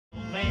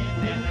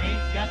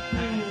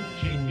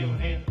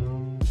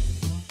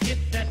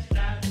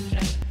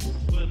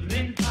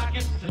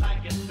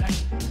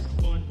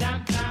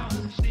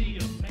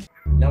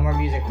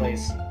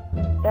please.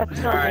 That's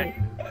not me.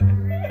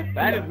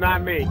 That is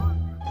not me.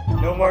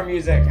 No more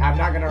music. I'm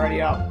not gonna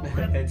ready up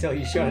until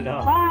you shut it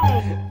off.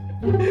 Fine.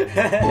 It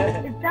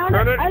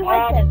sounded, I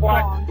like that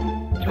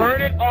song.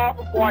 Turn it off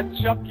before I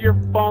chuck your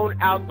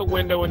phone out the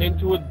window and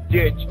into a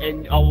ditch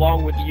and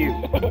along with you.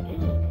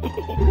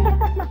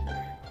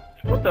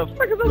 What the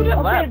frick is over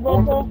that laugh?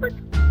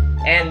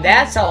 And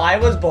that's how I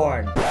was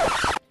born.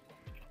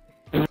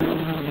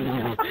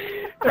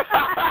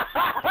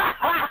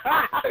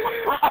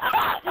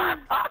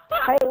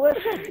 Hey,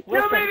 listen.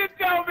 You mean to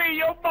tell me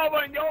your mama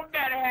and your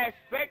daddy had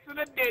sex in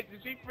the ditch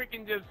and she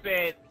freaking just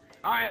said,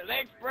 alright,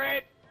 legs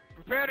spread,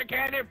 prepare the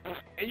candy,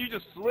 and you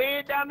just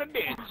slid down the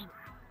ditch?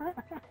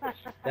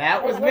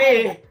 That was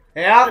me.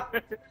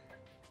 Yep.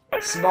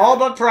 Small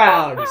but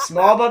proud.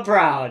 Small but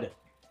proud.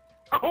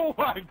 Oh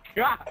my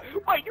god.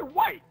 Wait, you're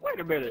white. Wait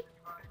a minute.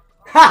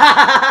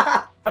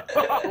 Oh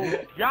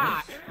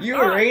god. You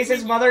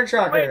racist mother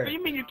trucker. Wait, so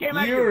you mean you came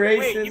out You your,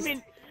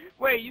 racist.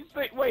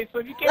 Wait, so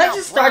if you came Let's out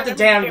just start brown,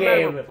 the damn that means you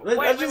came out game. of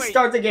Let's just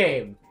start the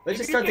game. Let's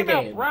just start the If you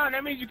came game. out brown,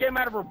 that means you came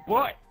out of her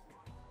butt.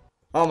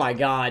 Oh my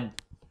god.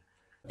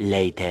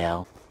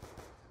 Later.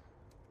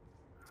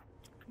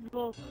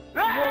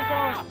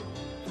 Ah!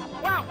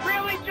 Wow,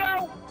 really,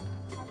 Joe?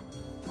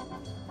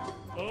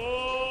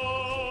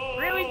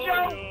 Really,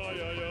 Joe?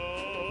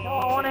 No,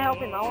 I want to help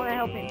him. I want to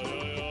help him.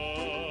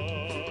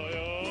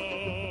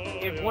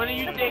 If one of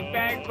you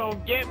dickbags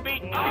don't get me,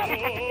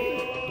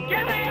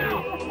 get me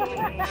out!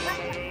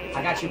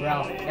 I got you,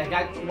 bro.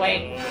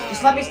 Wait.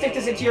 Just let me stick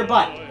this into your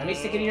butt. Let me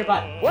stick it in your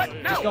butt. What?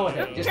 No. Just go with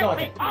it. Just go with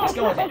it. Just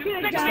go with it.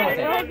 Just go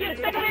with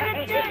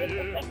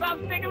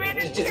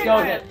it. Just go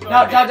with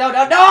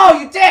it. No,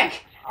 you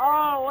dick!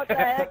 Oh, what the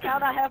heck?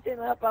 How'd I have him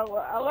up?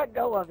 I let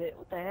go of it.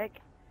 What the heck?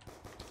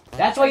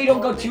 That's why you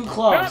don't go too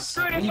close.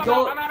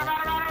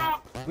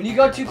 When you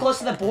go too close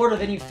to the border,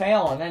 then you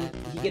fail, and then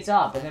he gets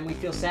up, and then we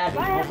feel sad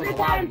because he goes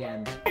alive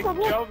again.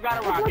 Joe's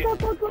got a rocket.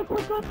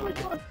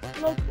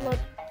 Look.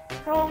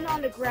 Throw him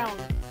on the ground.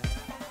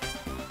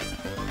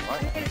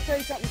 I'm gonna show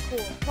you something cool.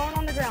 Throw him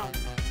on the ground.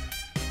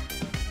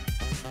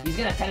 He's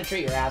gonna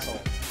penetrate your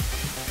asshole.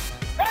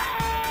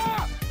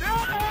 Ah! No!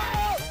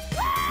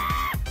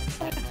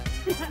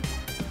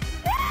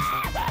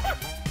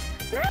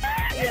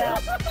 Yeah.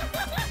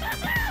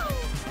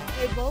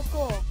 Hey,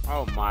 vocal.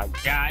 Oh my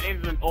god, this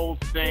is an old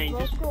thing.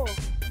 Hey, vocal.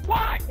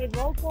 What? Hey,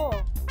 vocal.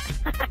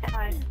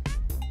 Hi.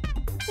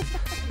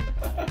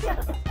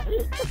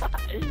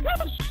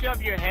 Don't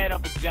shove your head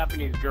up a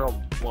Japanese girl's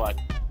butt.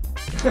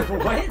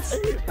 What?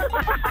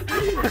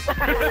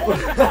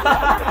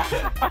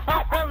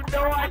 I have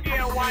no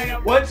idea why.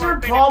 What's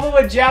your problem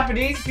with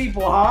Japanese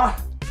people, huh?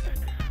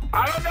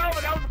 I don't know,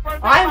 but that was the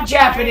first time I'm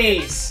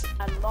Japanese!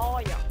 I'm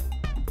lawyer.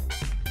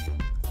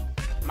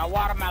 My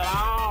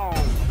watermelon.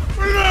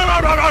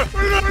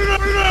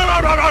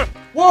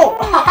 Whoa!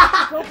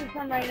 Focus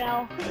on right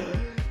now.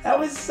 That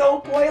was so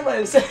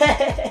pointless.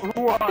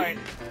 What?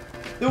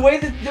 The way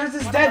that there's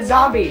this dead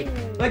zombie.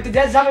 Like, the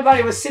dead zombie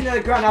body was sitting on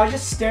the ground. I was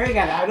just staring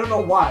at it. I don't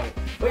know why.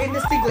 But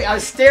indistinctly, I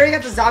was staring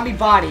at the zombie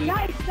body.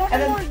 Guys,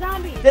 And more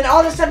zombies. then all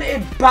of a sudden,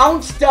 it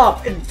bounced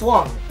up and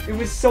flung. It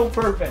was so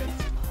perfect.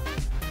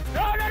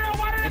 No,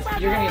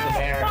 You're gonna get the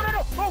bear.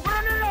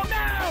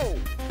 No.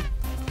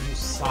 You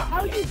suck.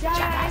 How'd you die?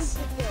 Jackass.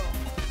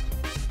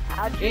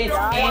 How'd you It's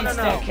die?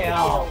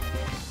 insta-kill.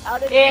 How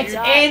did It's you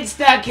die?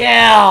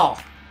 insta-kill!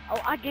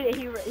 Oh, I get it.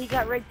 He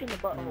got raped in the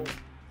butthole.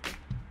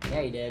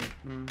 Yeah, he did.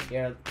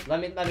 Here, let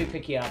me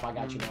pick you up. I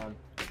got you, man.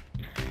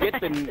 Get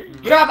the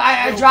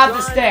I dropped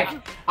the stick.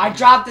 I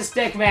dropped the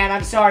stick, man.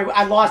 I'm sorry.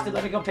 I lost it.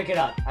 Let me go pick it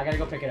up. I gotta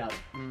go pick it up.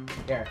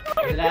 Here.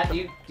 Is that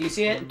do you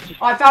see it?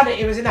 Oh, I found it.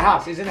 It was in the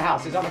house. It was in the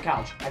house. It was on the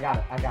couch. I got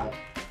it.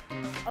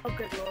 Oh,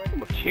 good lord. I'm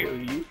gonna kill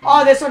you.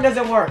 Oh, this one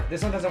doesn't work.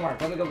 This one doesn't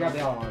work. Let me go grab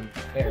the other one.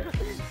 Here.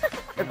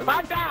 If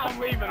I die, I'm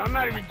leaving. I'm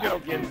not even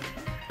joking.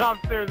 I'm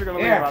seriously gonna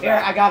leave.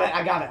 Here, I got it.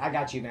 I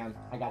got you, man.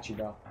 I got you,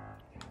 bro.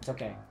 It's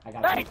okay. I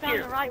got you. He found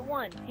the right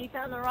one. He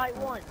found the right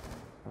one.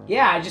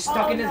 Yeah, I just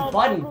stuck in his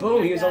button. Bubble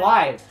Boom, he was guy.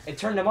 alive. It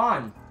turned him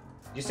on.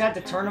 You just have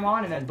to turn him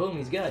on, and then boom,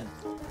 he's good.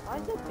 Why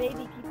does this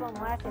baby keep on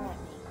laughing at me?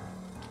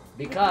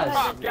 Because.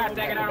 Oh, god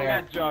dang it, I don't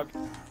got jug.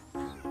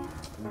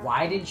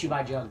 Why didn't you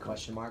buy jug?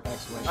 Question mark.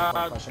 Exclamation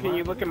point. Question Can mark.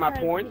 you look at my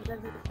points?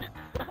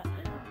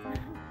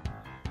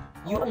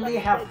 You only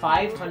have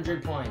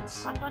 500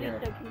 points. I thought he Here.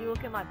 said, can you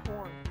look at my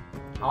porn?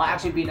 I'll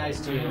actually be nice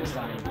to you this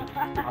time.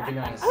 I'll be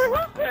nice.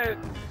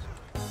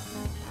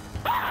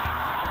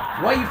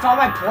 What, you found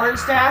my porn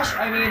stash?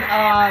 I mean,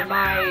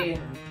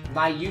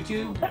 my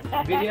YouTube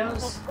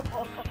videos?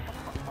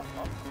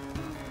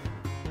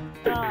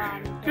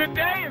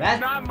 Today is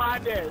not my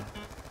day.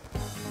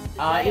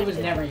 It was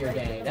never your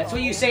day. That's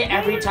what you say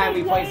every time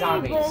we play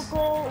zombies.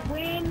 Vocal,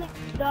 win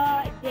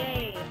the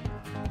day.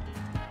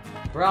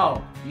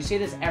 Bro, you say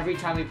this every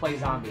time we play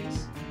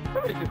zombies.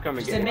 Somebody just come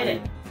and Just get admit me.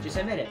 it. Just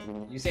admit it.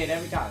 You say it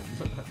every time.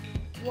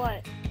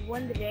 What?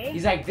 Win the day?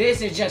 He's like,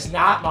 this is just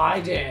not my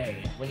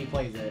day when he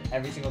plays it.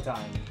 Every single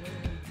time.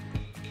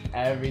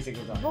 Every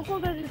single time. Vocal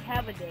doesn't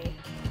have a day.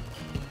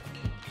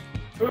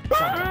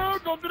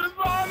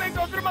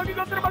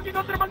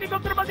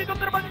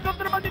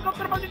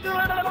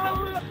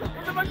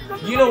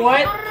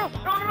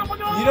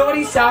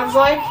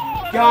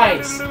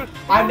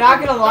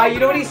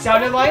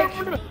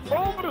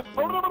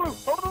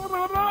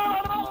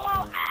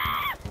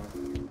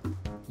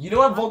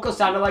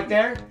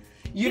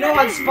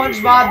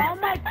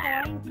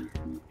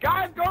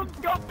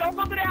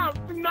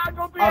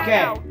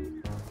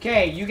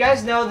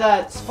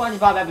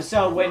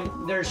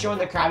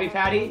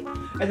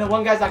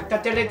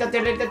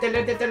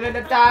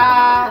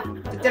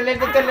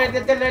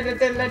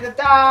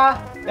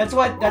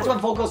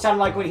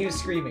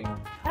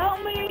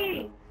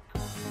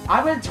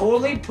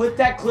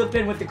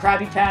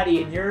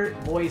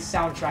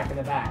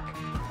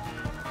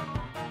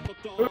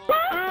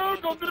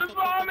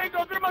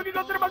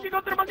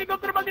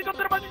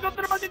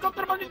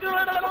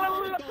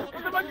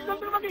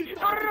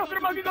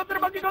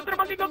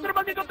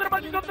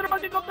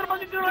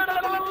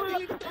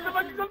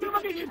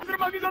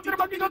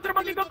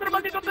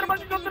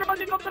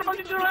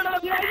 Dude, I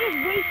just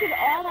wasted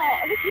all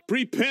that.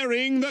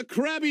 Preparing the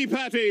Krabby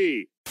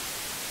Patty.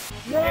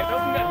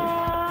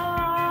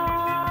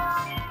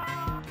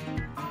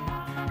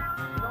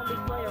 Zombie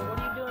Slayer, what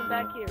are you doing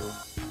back here?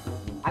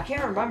 I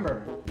can't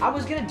remember. I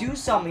was gonna do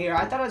something here.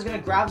 I thought I was gonna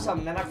grab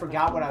something, then I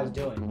forgot what I was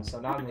doing. So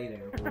now I'm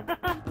leaving.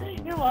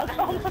 You're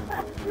welcome.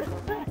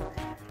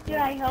 Did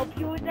I help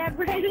you with that,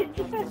 Brandon?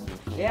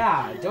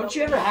 Yeah, don't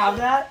you ever have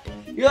that?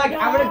 You're like,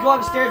 I'm gonna go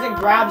upstairs and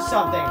grab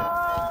something.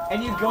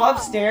 And you go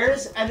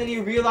upstairs, and then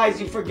you realize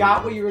you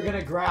forgot what you were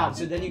gonna grab,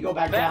 so then you go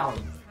back down.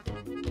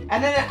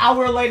 And then an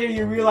hour later,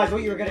 you realize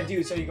what you were gonna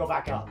do, so you go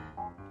back up.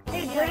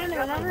 Hey, Brandon,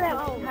 remember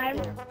that time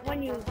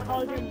when you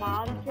called your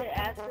mom to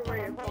ask her where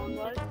your phone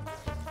was?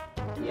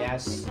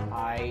 Yes,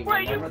 I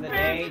remember the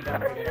day. Don't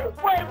bring it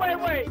up.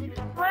 Wait.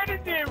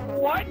 Brandon did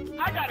what?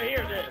 I gotta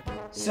hear this.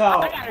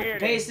 So,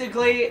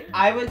 basically,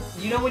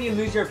 you know when you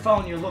lose your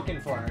phone, you're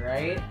looking for it,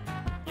 right?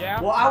 Yeah?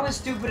 Well, I was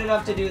stupid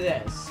enough to do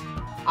this.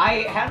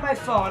 I had my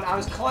phone, I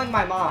was calling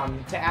my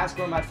mom to ask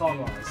where my phone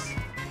was.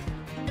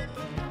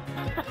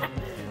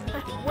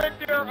 With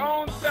your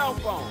own cell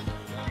phone.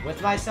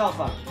 With my cell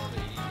phone.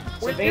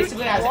 So Were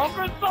basically, you drunk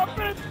or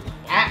something?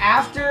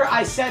 After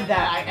I said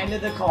that, I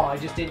ended the call. I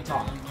just didn't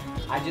talk.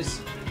 I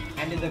just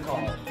ended the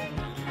call.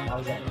 That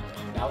was it.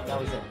 That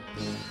was it.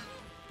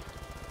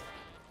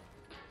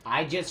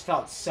 I just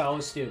felt so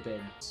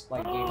stupid.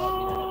 Like, gave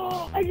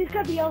up. I just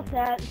got the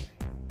LSAT.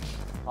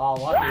 Oh,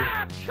 lucky.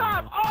 Ah,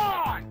 come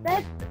on!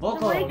 That's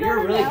Vocal, the ray you're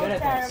gun really and good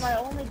at LSAT this. are my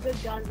only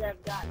good guns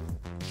I've gotten.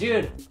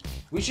 Dude,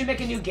 we should make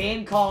a new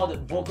game called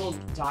Vocal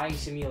Dying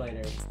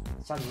Simulator.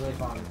 Sounds really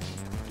fun.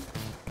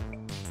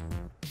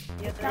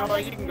 Yeah, You know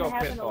what, you can go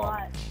happen piss a off.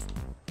 lot.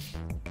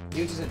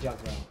 You just a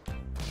junk bro.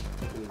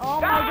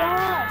 Oh my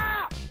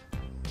Ah!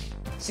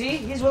 See?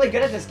 He's really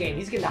good at this game.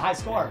 He's getting a high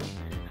score.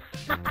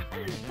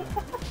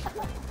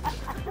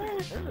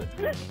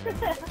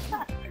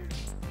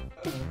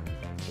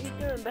 He's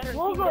doing better.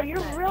 Logo, you're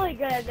really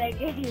good at that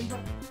game.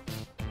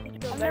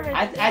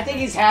 I think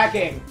he's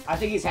hacking. I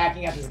think he's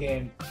hacking at this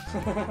game.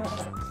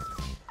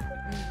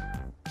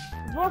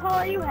 Vocal,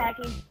 are you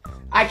hacking?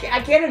 I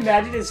can't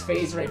imagine his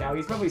face right now.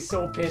 He's probably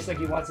so pissed like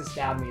he wants to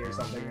stab me or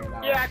something right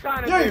now. Yeah, I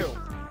kinda Yay!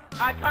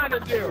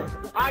 do.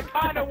 I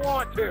kinda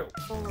want to.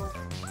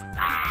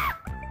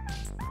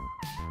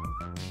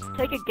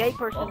 Take a gay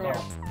person there.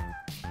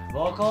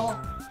 Vocal,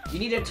 you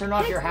need to turn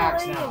off your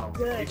hacks Chick-fil-A now. is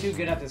good. You're too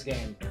good at this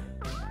game.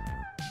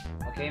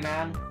 Okay,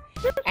 man?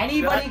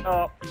 Anybody Shut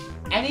up.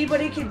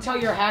 anybody can tell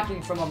you're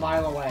hacking from a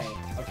mile away.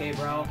 Okay,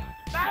 bro?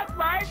 That's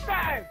my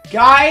thing!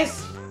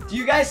 Guys, do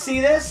you guys see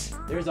this?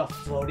 There's a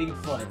floating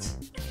foot.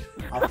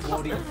 A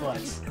floating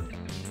foot.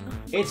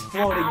 It's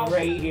floating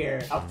right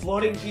here. A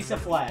floating piece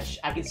of flesh.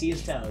 I can see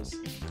his toes.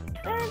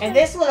 And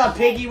this little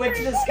piggy went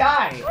to the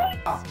sky.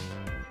 Oh.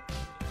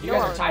 You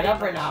guys are tied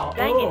up right now.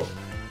 Dang Ooh. it.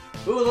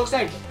 Ooh, it looks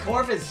like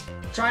Corf is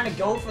trying to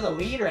go for the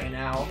lead right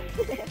now.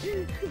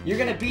 You're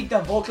gonna beat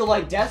the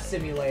Vocaloid Death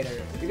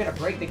Simulator. You're gonna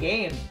break the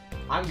game.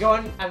 I'm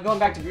going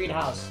back to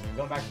Greenhouse. I'm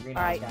going back to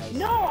Greenhouse, Alright. guys.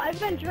 No, I've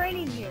been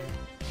training here.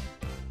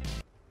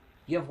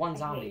 You have one I hate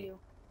zombie. you.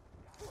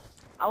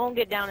 I won't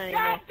get down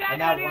anymore. God dang,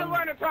 And I that need to one-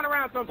 learn to turn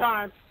around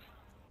sometimes.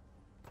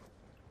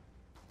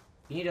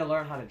 You need to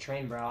learn how to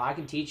train, bro. I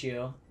can teach you.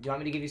 Do you want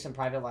me to give you some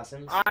private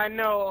lessons? I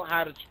know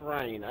how to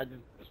train. I just...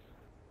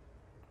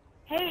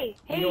 Hey,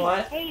 You know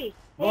what? Hey,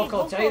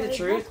 Vocal, tell you the hey,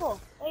 truth. Vocal.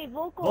 Hey,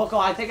 Vocal. Vocal,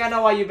 I think I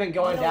know why you've been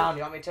going No. down.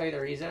 You want me to tell you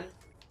the reason?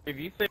 If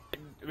you say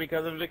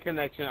because of the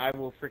connection, I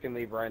will freaking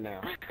leave right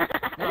now.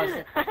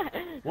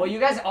 Well, you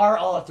guys are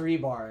all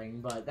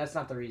 3-barring, but that's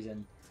not the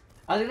reason.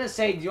 I was gonna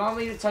say, do you want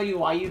me to tell you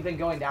why you've been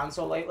going down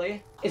so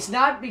lately? It's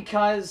not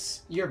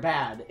because you're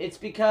bad. It's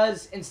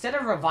because instead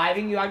of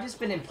reviving you, I've just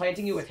been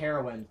implanting you with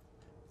heroin.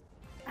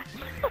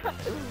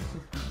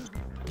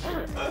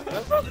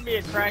 That's supposed to be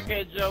a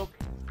crackhead joke.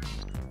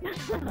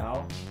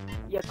 No.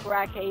 You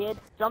crackhead.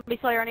 Zombie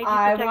Slayer, I need you to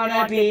I protect your wanna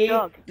log be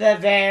dog. the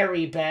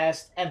very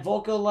best at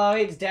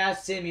Vocaloid's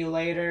Death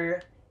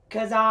Simulator.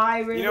 Cause I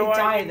really You know what?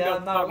 die You the can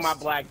go fuck most. my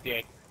black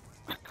dick.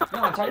 No,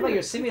 I'm talking about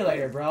your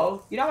simulator,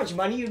 bro. You know how much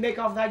money you'd make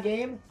off that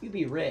game? You'd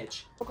be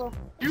rich.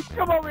 You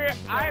come over here,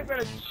 I'm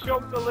gonna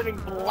choke the living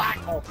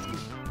black off you.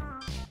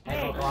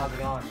 Hey, Vocal, how's it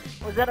going?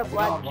 Was that a How's it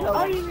black going, joke?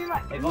 Vocal? Oh, you mean my,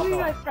 Hey, you mean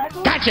my Vocal.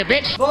 freckles? Gotcha,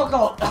 bitch!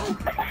 Vocal!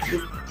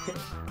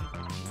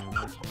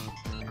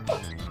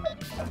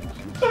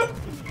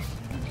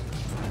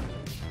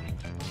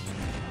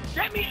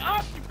 Get me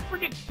up, you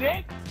freaking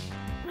dick!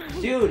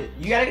 Dude,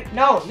 you gotta.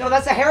 No,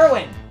 that's a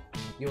heroin!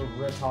 You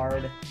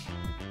retard.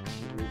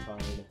 You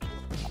retard.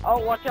 Oh,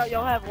 watch out,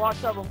 you'll have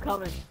lots of them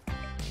coming.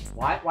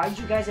 Why'd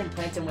you guys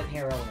implant him with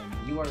heroin?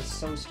 You are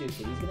so stupid.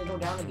 He's gonna go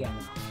down again.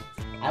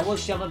 I will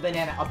shove a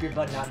banana up your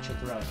butt and out your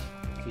throat.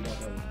 If you don't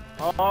believe.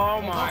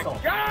 Oh Hey, my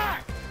Vocal. god!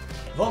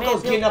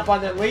 Vocal's getting up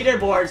on the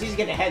leaderboards. He's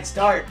getting a head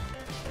start.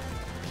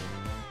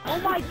 Oh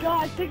my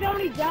god, think how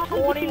many down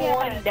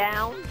 21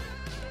 down.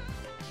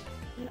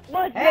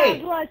 What's Hey!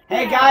 9 plus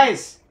Hey, 10?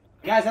 guys!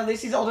 Guys, at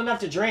least he's old enough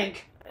to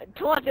drink.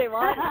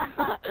 21.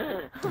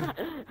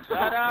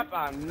 Shut up,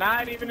 I'm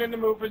not even in the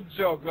mood for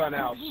jokes right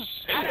now.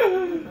 Shut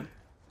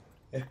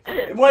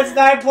up! What's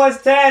 9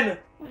 plus 10?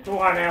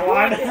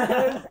 21.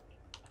 Say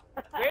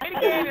it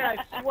again and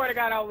I swear to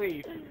God I'll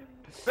leave.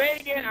 Say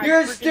it again, I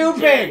You're freaking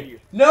dare you.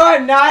 stupid! No,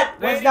 I'm not!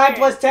 Say What's it 9 again.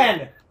 plus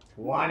 10?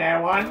 1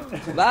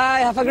 Bye,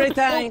 have a great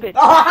time. Stupid.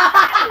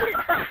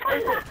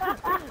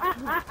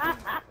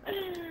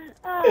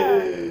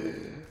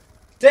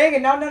 Dang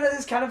it, now none of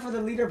this counted for the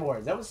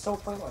leaderboards. That was so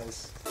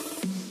pointless.